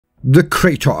The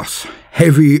Kratos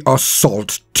Heavy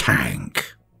Assault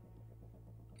Tank.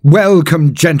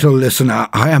 Welcome, gentle listener.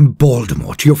 I am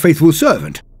Baldermort, your faithful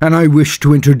servant, and I wish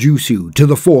to introduce you to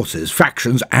the forces,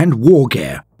 factions, and war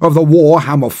gear of the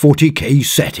Warhammer 40k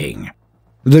setting.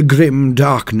 The grim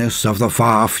darkness of the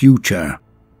far future,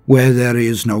 where there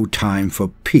is no time for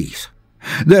peace.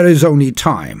 There is only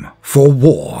time for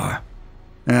war.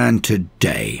 And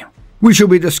today, we shall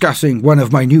be discussing one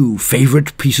of my new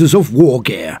favourite pieces of war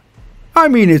gear. I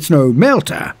mean, it's no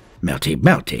melter,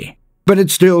 melty, but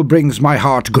it still brings my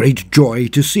heart great joy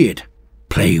to see it,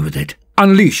 play with it,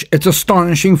 unleash its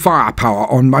astonishing firepower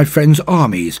on my friends'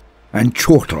 armies, and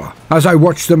chortle as I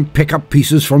watch them pick up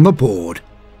pieces from the board.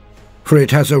 For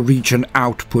it has a reach and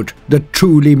output that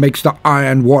truly makes the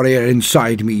Iron Warrior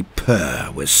inside me purr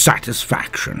with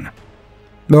satisfaction.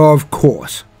 Of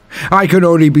course, I can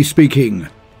only be speaking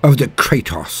of the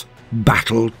Kratos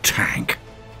Battle Tank.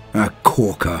 A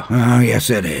corker, yes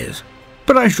it is.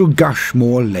 But I shall gush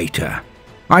more later.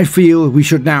 I feel we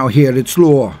should now hear its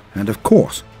lore, and of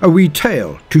course, a wee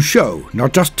tale to show,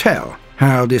 not just tell,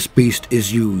 how this beast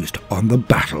is used on the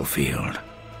battlefield.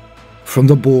 From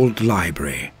the Bald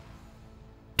Library,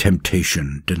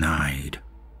 Temptation Denied.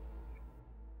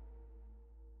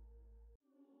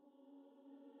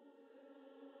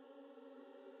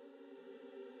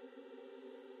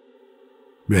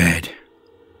 Red.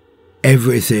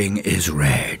 Everything is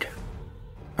red.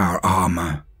 Our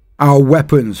armor, our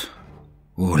weapons,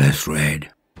 all is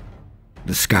red.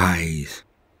 The skies,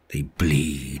 they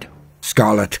bleed.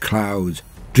 Scarlet clouds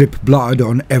drip blood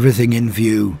on everything in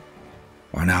view.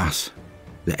 On us,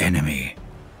 the enemy,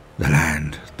 the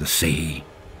land, the sea.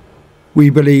 We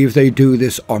believe they do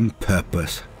this on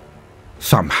purpose.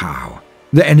 Somehow,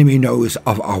 the enemy knows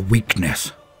of our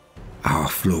weakness, our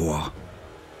flaw.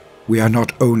 We are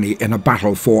not only in a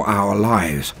battle for our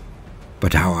lives,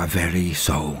 but our very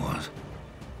souls.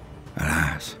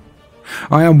 Alas,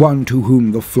 I am one to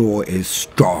whom the flaw is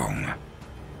strong.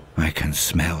 I can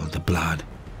smell the blood.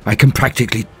 I can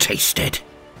practically taste it.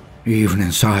 Even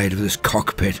inside of this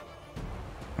cockpit,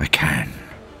 I can.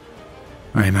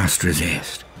 I must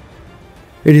resist.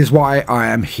 It is why I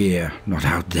am here, not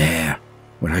out there,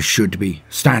 where I should be,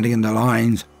 standing in the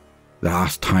lines. The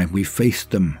last time we faced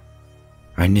them,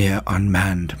 I near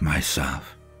unmanned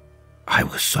myself. I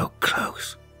was so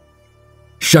close.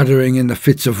 Shuddering in the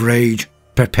fits of rage,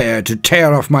 prepared to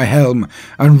tear off my helm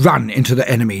and run into the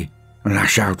enemy and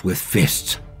lash out with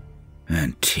fists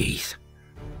and teeth.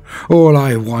 All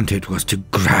I wanted was to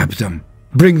grab them,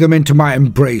 bring them into my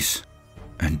embrace,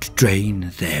 and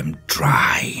drain them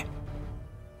dry.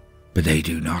 But they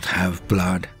do not have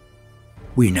blood.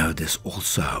 We know this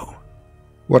also.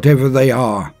 Whatever they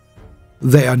are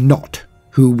not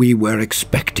who we were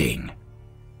expecting.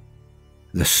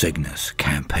 The Cygnus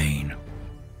campaign.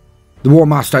 The War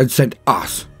Master had sent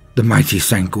us, the mighty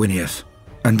Sanguinius,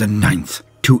 and the Ninth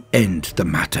to end the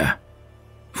matter.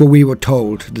 For we were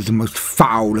told that the most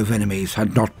foul of enemies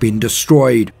had not been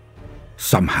destroyed.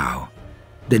 Somehow,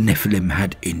 the Nephilim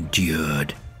had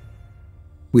endured.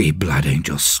 We Blood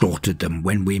Angels slaughtered them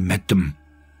when we met them.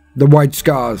 The White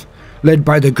Scars, led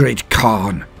by the Great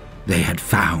Khan, they had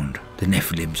found the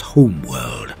Nephilim's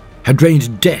homeworld, had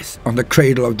rained death on the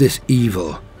cradle of this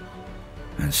evil.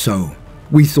 And so,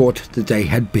 we thought that they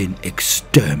had been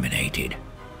exterminated.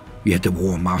 Yet the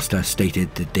War Master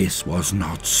stated that this was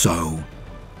not so.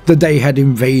 That they had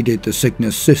invaded the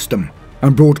Cygnus system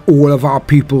and brought all of our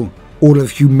people, all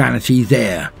of humanity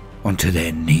there, onto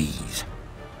their knees.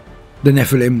 The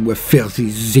Nephilim were filthy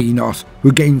Xenos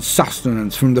who gained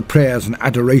sustenance from the prayers and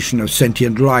adoration of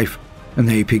sentient life, and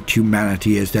they picked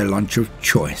humanity as their lunch of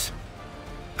choice.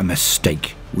 A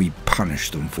mistake we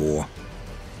punished them for.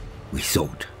 We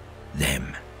thought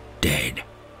them dead.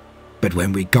 But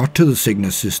when we got to the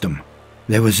Cygnus system,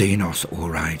 there were Xenos all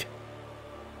right.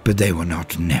 But they were not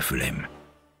Nephilim.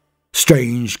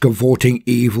 Strange, cavorting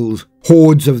evils,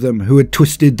 hordes of them who had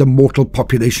twisted the mortal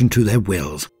population to their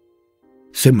wills.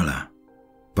 Similar,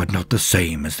 but not the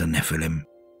same as the Nephilim.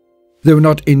 They were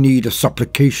not in need of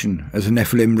supplication as the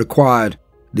Nephilim required.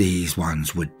 These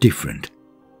ones were different.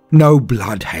 No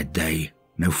blood had they,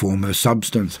 no form of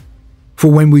substance. For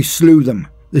when we slew them,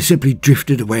 they simply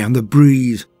drifted away on the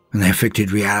breeze, and they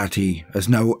affected reality as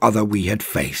no other we had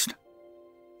faced.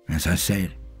 As I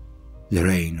said, the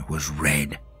rain was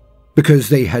red, because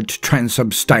they had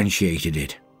transubstantiated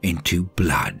it into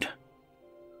blood.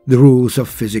 The rules of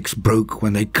physics broke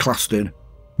when they clustered.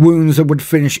 Wounds that would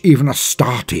finish even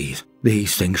Astartes,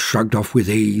 these things shrugged off with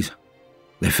ease.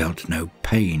 They felt no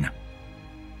pain.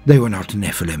 They were not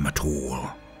Nephilim at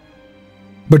all.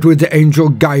 But with the angel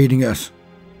guiding us,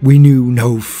 We knew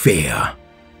no fear.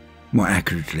 More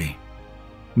accurately,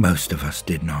 most of us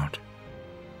did not.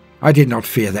 I did not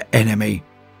fear the enemy,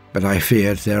 but I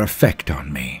feared their effect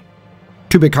on me.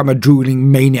 To become a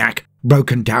drooling maniac,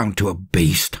 broken down to a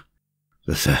beast.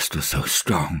 The thirst was so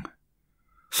strong.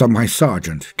 So my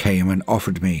sergeant came and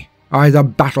offered me either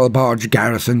battle barge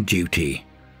garrison duty,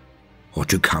 or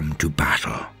to come to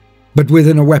battle, but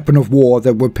within a weapon of war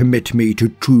that would permit me to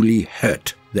truly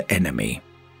hurt the enemy.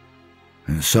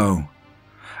 And so,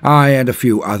 I and a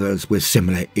few others with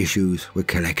similar issues were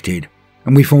collected,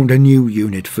 and we formed a new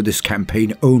unit for this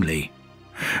campaign only,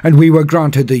 and we were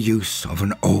granted the use of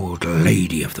an old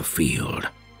lady of the field.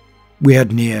 We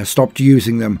had near stopped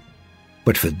using them,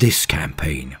 but for this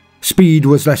campaign, speed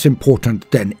was less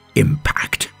important than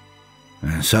impact.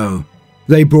 And so,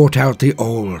 they brought out the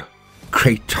old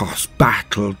Kratos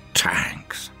battle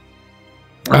tanks.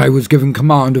 I was given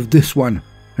command of this one,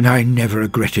 and I never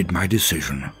regretted my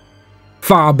decision.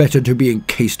 Far better to be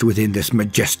encased within this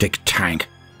majestic tank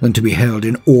than to be held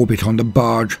in orbit on the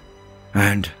barge,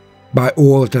 and, by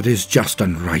all that is just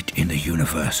and right in the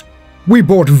universe, we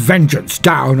brought vengeance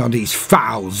down on these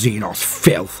foul Xenos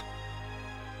filth.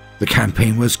 The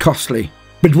campaign was costly,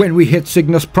 but when we hit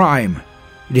Cygnus Prime,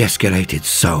 it escalated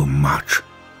so much.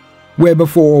 Where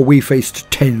before we faced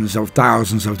tens of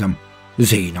thousands of them,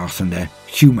 Xenos and their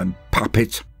human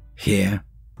puppets, here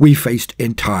we faced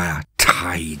entire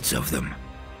tides of them.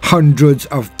 Hundreds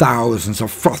of thousands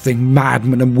of frothing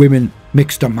madmen and women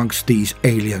mixed amongst these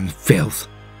alien filth.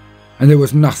 And there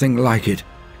was nothing like it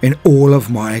in all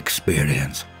of my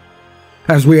experience.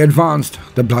 As we advanced,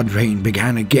 the blood rain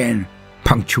began again,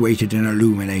 punctuated and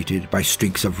illuminated by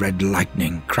streaks of red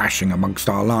lightning crashing amongst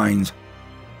our lines,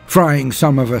 frying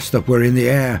some of us that were in the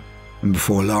air, and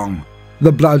before long,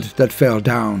 the blood that fell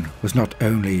down was not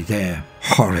only their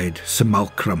horrid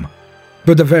simulacrum,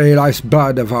 but the very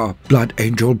lifeblood of our blood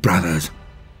angel brothers.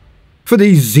 For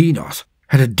these Xenos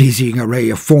had a dizzying array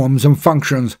of forms and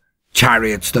functions,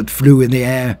 chariots that flew in the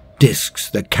air, discs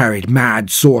that carried mad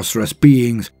sorcerous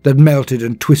beings that melted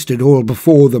and twisted all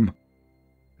before them.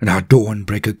 And our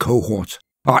Dawnbreaker cohorts,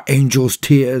 our Angels'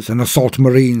 Tears and Assault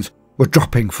Marines were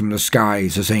dropping from the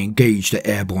skies as they engaged the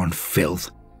airborne filth.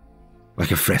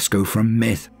 Like a fresco from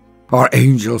myth, our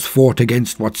angels fought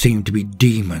against what seemed to be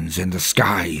demons in the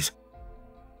skies.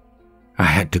 I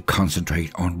had to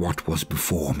concentrate on what was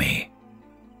before me.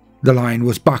 The line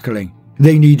was buckling.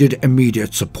 They needed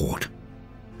immediate support.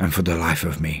 And for the life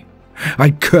of me,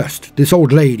 I cursed this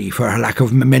old lady for her lack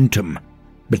of momentum.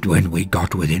 But when we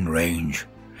got within range,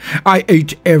 I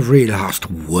ate every last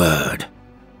word.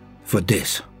 For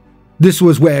this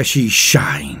was where she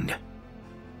shined.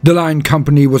 The line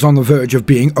company was on the verge of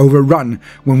being overrun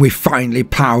when we finally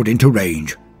ploughed into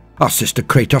range. Our sister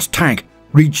Kratos tank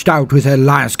reached out with her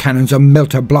las cannons and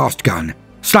melter blast gun,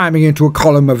 slamming into a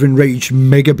column of enraged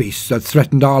megabeasts that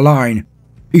threatened our line.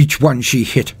 Each one she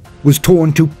hit was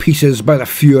torn to pieces by the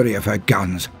fury of her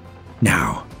guns.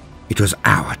 Now it was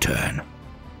our turn.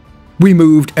 We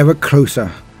moved ever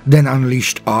closer, then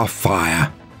unleashed our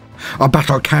fire. Our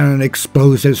battle cannon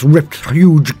explosives ripped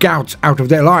huge gouts out of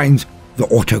their lines, the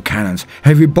autocannons,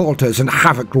 heavy bolters and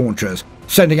havoc launchers,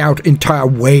 sending out entire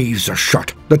waves of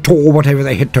shot that tore whatever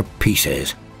they hit to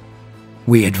pieces.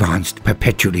 We advanced,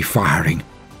 perpetually firing.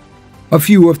 A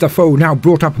few of the foe now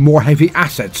brought up more heavy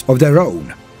assets of their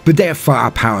own, but their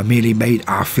firepower merely made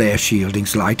our flare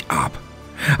shieldings light up.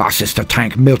 Our sister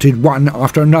tank melted one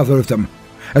after another of them,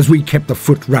 as we kept the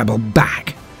foot rabble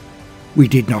back. We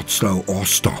did not slow or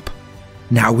stop.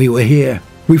 Now we were here.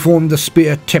 We formed the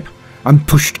spear tip and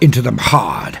pushed into them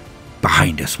hard.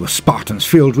 Behind us were Spartans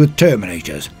filled with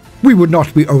Terminators. We would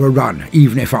not be overrun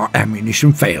even if our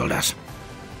ammunition failed us.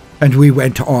 And we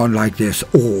went on like this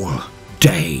all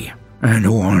day and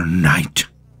all night.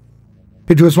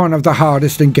 It was one of the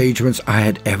hardest engagements I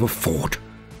had ever fought,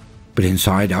 but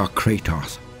inside our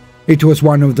Kratos, it was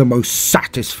one of the most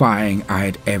satisfying I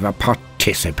had ever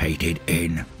participated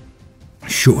in.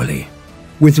 Surely,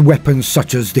 with weapons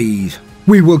such as these,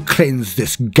 we will cleanse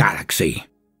this galaxy.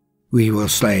 We will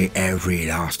slay every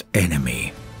last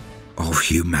enemy of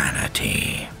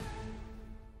humanity.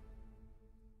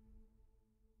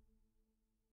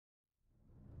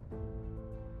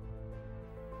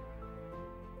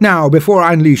 Now, before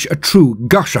I unleash a true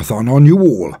gushathon on you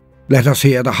all, let us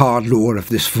hear the hard lore of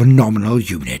this phenomenal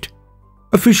unit.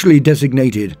 Officially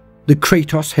designated the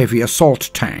Kratos Heavy Assault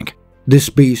Tank, this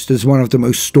beast is one of the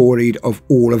most storied of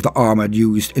all of the armor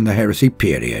used in the Heresy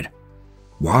period.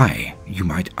 Why, you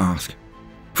might ask?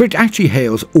 For it actually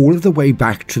hails all of the way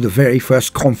back to the very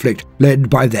first conflict led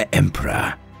by the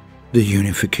Emperor, the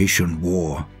Unification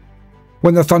War.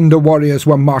 when the Thunder Warriors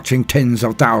were marching tens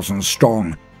of thousands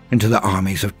strong into the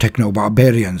armies of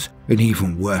techno-barbarians in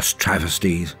even worse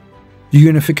travesties. The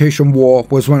Unification War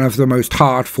was one of the most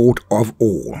hard-fought of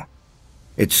all.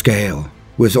 Its scale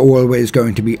was always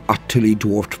going to be utterly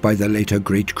dwarfed by the later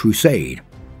Great Crusade,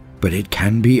 but it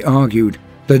can be argued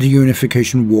that the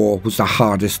Unification War was the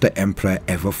hardest the Emperor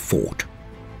ever fought.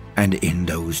 And in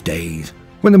those days,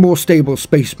 when the more stable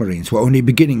Space Marines were only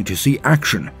beginning to see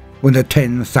action, when the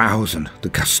 10,000, the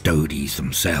Custodes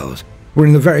themselves, were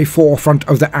in the very forefront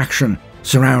of the action,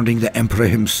 surrounding the Emperor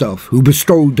himself, who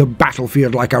bestrode the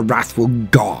battlefield like a wrathful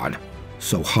god.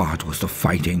 So hard was the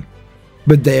fighting.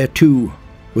 But there too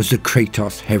was the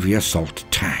Kratos heavy assault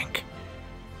tank.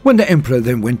 When the Emperor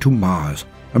then went to Mars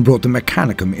and brought the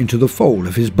Mechanicum into the fold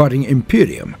of his budding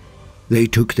Imperium, they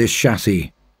took this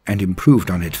chassis and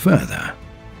improved on it further.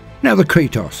 Now the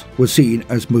Kratos was seen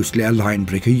as mostly a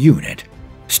line-breaker unit.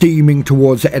 Steaming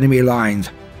towards the enemy lines,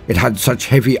 it had such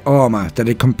heavy armor that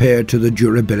it compared to the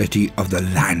durability of the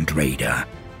Land Raider,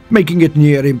 making it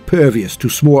near impervious to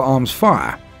small arms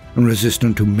fire and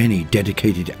resistant to many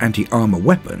dedicated anti-armor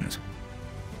weapons.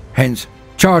 Hence,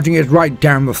 charging it right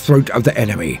down the throat of the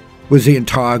enemy was the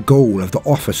entire goal of the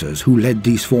officers who led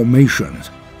these formations.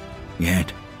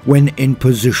 Yet, when in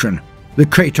position, the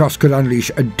Kratos could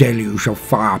unleash a deluge of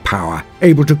firepower,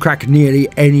 able to crack nearly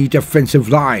any defensive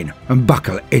line and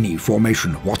buckle any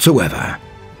formation whatsoever.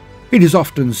 It is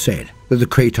often said that the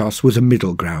Kratos was a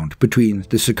middle ground between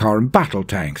the Sikaran battle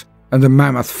tanks and the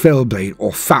Mammoth Fellblade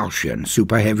or Falchion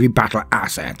super heavy battle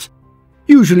assets.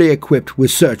 Usually equipped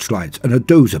with searchlights and a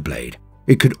dozer blade,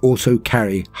 it could also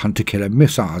carry hunter-killer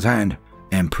missiles and,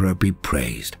 Emperor be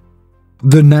praised,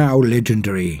 the now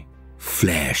legendary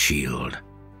Flare Shield.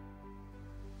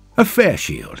 A flare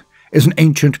shield is an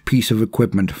ancient piece of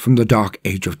equipment from the dark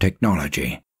age of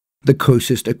technology. The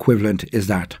closest equivalent is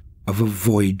that of a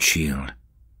void shield.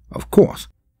 Of course,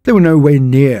 they were nowhere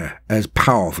near as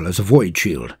powerful as a void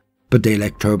shield, but the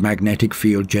electromagnetic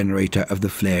field generator of the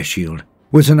flare shield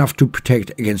was enough to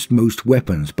protect against most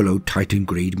weapons below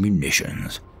Titan-grade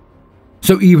munitions.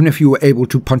 So even if you were able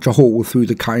to punch a hole through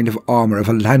the kind of armor of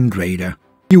a Land Raider,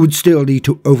 you would still need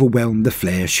to overwhelm the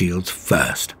flare shields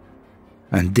first.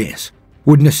 And this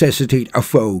would necessitate a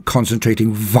foe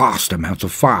concentrating vast amounts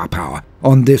of firepower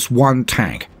on this one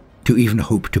tank to even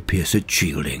hope to pierce its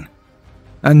shielding.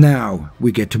 And now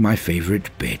we get to my favorite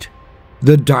bit,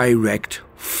 the direct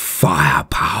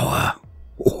firepower.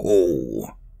 Oh.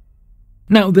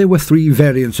 Now there were three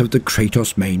variants of the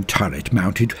Kratos main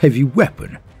turret-mounted heavy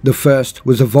weapon. The first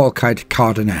was a Volkite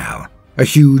Cardinal, a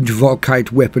huge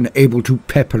Volkite weapon able to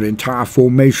pepper entire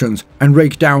formations and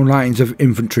rake down lines of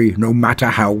infantry no matter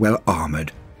how well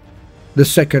armored. The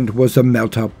second was the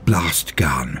Melter Blast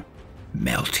Gun.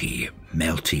 Melty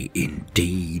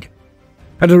indeed.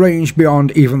 At a range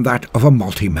beyond even that of a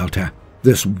multi-melter,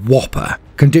 this whopper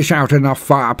can dish out enough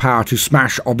firepower to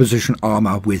smash opposition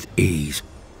armor with ease,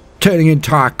 turning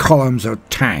entire columns of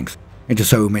tanks into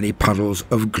so many puddles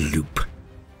of gloop.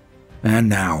 And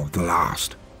now the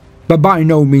last, but by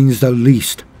no means the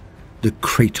least, the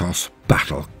Kratos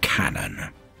Battle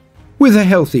Cannon. With a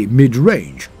healthy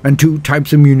mid-range and two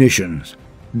types of munitions,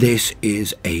 this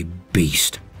is a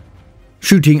beast.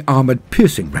 Shooting armored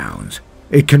piercing rounds,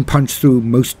 it can punch through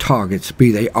most targets, be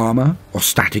they armor or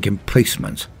static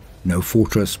emplacements. No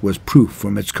fortress was proof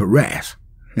from its caress.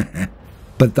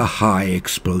 But the high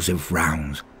explosive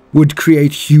rounds would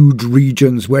create huge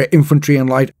regions where infantry and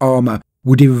light armor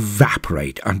would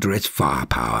evaporate under its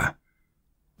firepower.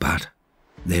 But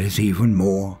there is even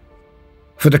more.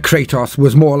 For the Kratos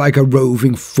was more like a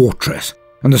roving fortress,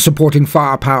 and the supporting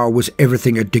firepower was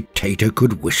everything a dictator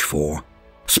could wish for.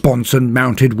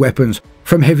 Sponson-mounted weapons,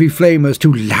 from heavy flamers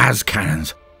to las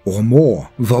cannons, or more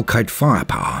Volkite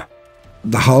firepower.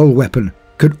 The hull weapon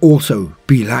could also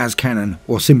be las cannon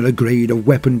or similar grade of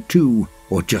weapon too,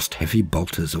 or just heavy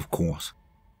bolters of course.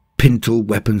 Pintle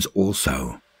weapons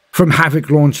also, from havoc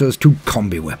launchers to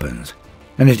combi weapons,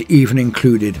 and it even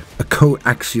included a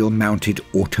coaxial mounted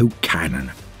auto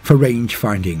cannon for range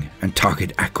finding and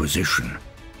target acquisition.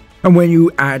 And when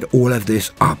you add all of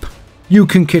this up, you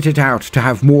can kit it out to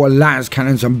have more las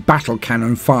cannons and battle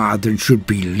cannon fire than should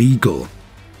be legal,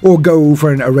 or go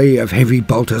for an array of heavy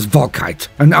bolters, Volkites,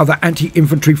 and other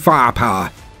anti-infantry firepower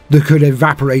that could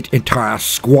evaporate entire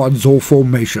squads or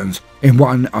formations in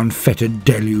one unfettered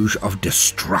deluge of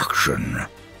destruction.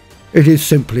 It is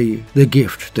simply the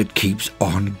gift that keeps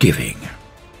on giving.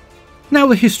 Now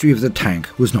the history of the tank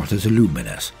was not as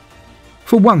luminous.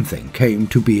 For one thing came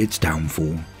to be its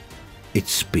downfall,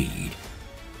 its speed.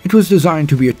 It was designed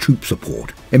to be a troop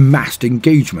support in massed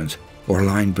engagements, or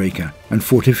line breaker and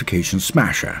fortification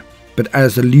smasher. But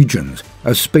as the legions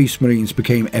of Space Marines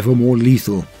became ever more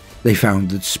lethal, they found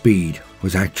that speed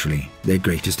was actually their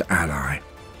greatest ally,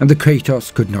 and the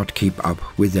Kratos could not keep up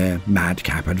with their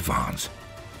madcap advance.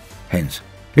 Hence,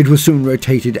 it was soon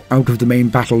rotated out of the main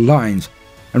battle lines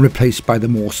and replaced by the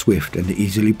more swift and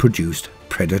easily produced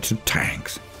Predator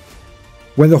tanks.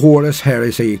 When the Horus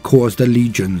Heresy caused the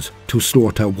legions to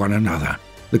slaughter one another,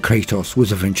 the Kratos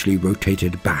was eventually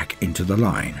rotated back into the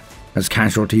line, as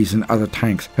casualties in other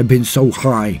tanks had been so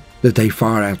high that they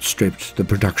far outstripped the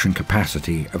production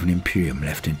capacity of an Imperium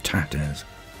left in tatters.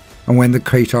 And when the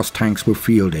Kratos tanks were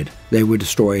fielded, they were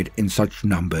destroyed in such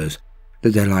numbers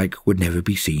that their like would never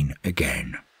be seen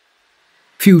again.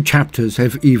 Few chapters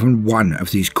have even one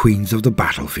of these queens of the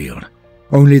battlefield.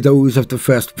 Only those of the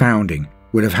first founding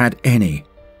would have had any,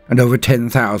 and over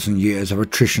 10,000 years of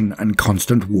attrition and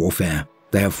constant warfare,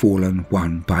 they have fallen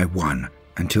one by one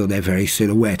until their very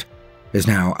silhouette is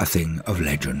now a thing of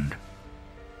legend.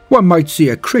 One might see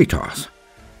a Kratos,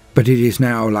 but it is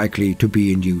now likely to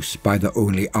be in use by the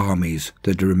only armies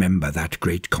that remember that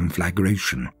great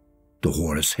conflagration, the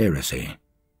Horus Heresy,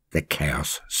 the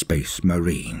Chaos Space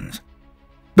Marines.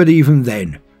 But even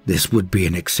then, this would be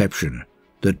an exception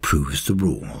that proves the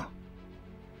rule.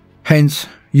 Hence,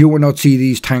 you will not see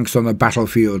these tanks on the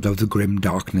battlefield of the grim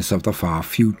darkness of the far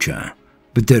future,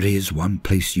 but there is one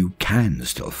place you can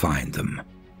still find them.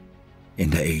 In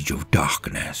the Age of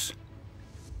Darkness.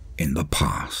 In the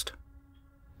past.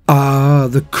 Ah,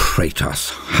 the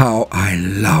Kratos, how I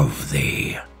love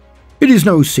thee! It is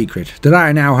no secret that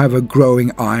I now have a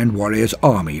growing Iron Warriors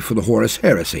army for the Horus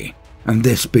Heresy, and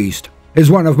this beast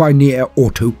is one of my near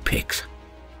auto picks.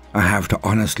 I have to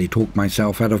honestly talk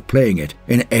myself out of playing it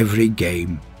in every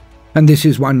game, and this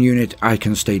is one unit I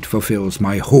can state fulfills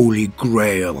my holy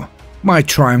grail, my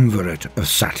triumvirate of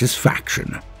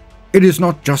satisfaction. It is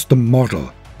not just the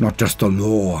model, not just the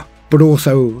lore, but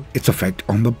also its effect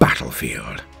on the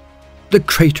battlefield. The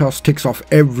Kratos ticks off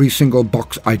every single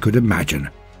box I could imagine,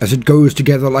 as it goes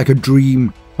together like a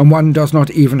dream, and one does not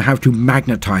even have to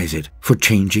magnetize it for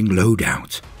changing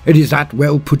loadouts. It is that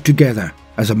well put together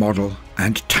as a model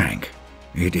and tank.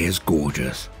 It is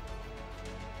gorgeous.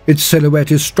 Its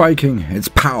silhouette is striking, its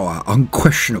power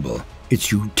unquestionable,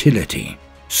 its utility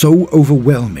so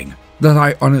overwhelming that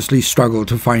I honestly struggle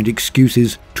to find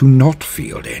excuses to not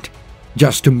field it,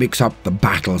 just to mix up the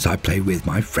battles I play with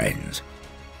my friends.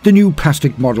 The new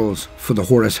plastic models for the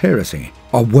Horus Heresy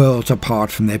are worlds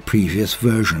apart from their previous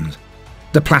versions.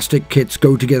 The plastic kits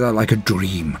go together like a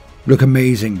dream, look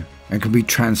amazing, and can be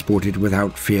transported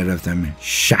without fear of them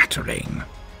shattering.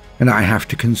 And I have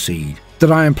to concede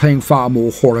that I am playing far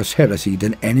more Horus Heresy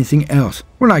than anything else,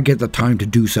 when I get the time to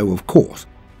do so, of course,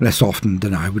 less often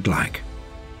than I would like.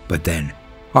 But then,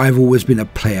 I've always been a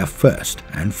player first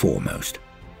and foremost.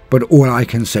 But all I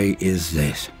can say is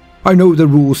this. I know the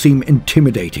rules seem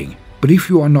intimidating, but if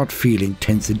you are not feeling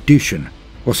 10th edition,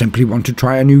 or simply want to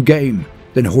try a new game,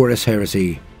 then Horus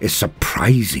Heresy is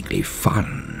surprisingly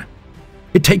fun.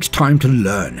 It takes time to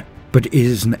learn, but it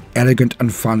is an elegant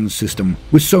and fun system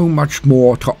with so much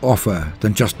more to offer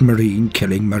than just Marine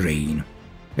killing Marine.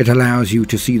 It allows you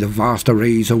to see the vast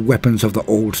arrays of weapons of the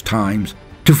old times,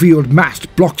 to field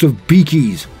massed blocks of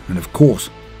beakies, and of course,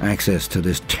 access to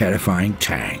this terrifying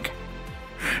tank.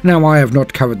 Now I have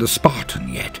not covered the Spartan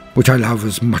yet, which I love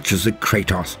as much as the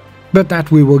Kratos, but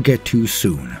that we will get to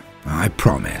soon, I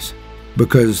promise,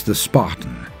 because the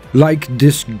Spartan, like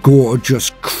this gorgeous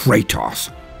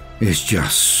Kratos, is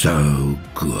just so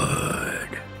good.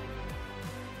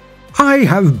 I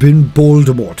have been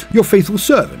Baldermort, your faithful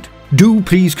servant. Do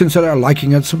please consider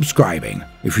liking and subscribing.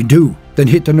 If you do, then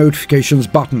hit the notifications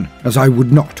button, as I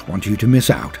would not want you to miss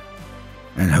out.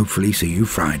 And hopefully see you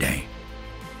Friday.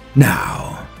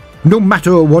 Now, no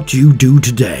matter what you do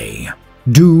today,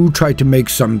 do try to make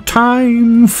some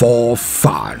time for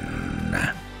fun.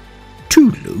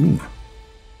 Toodaloo.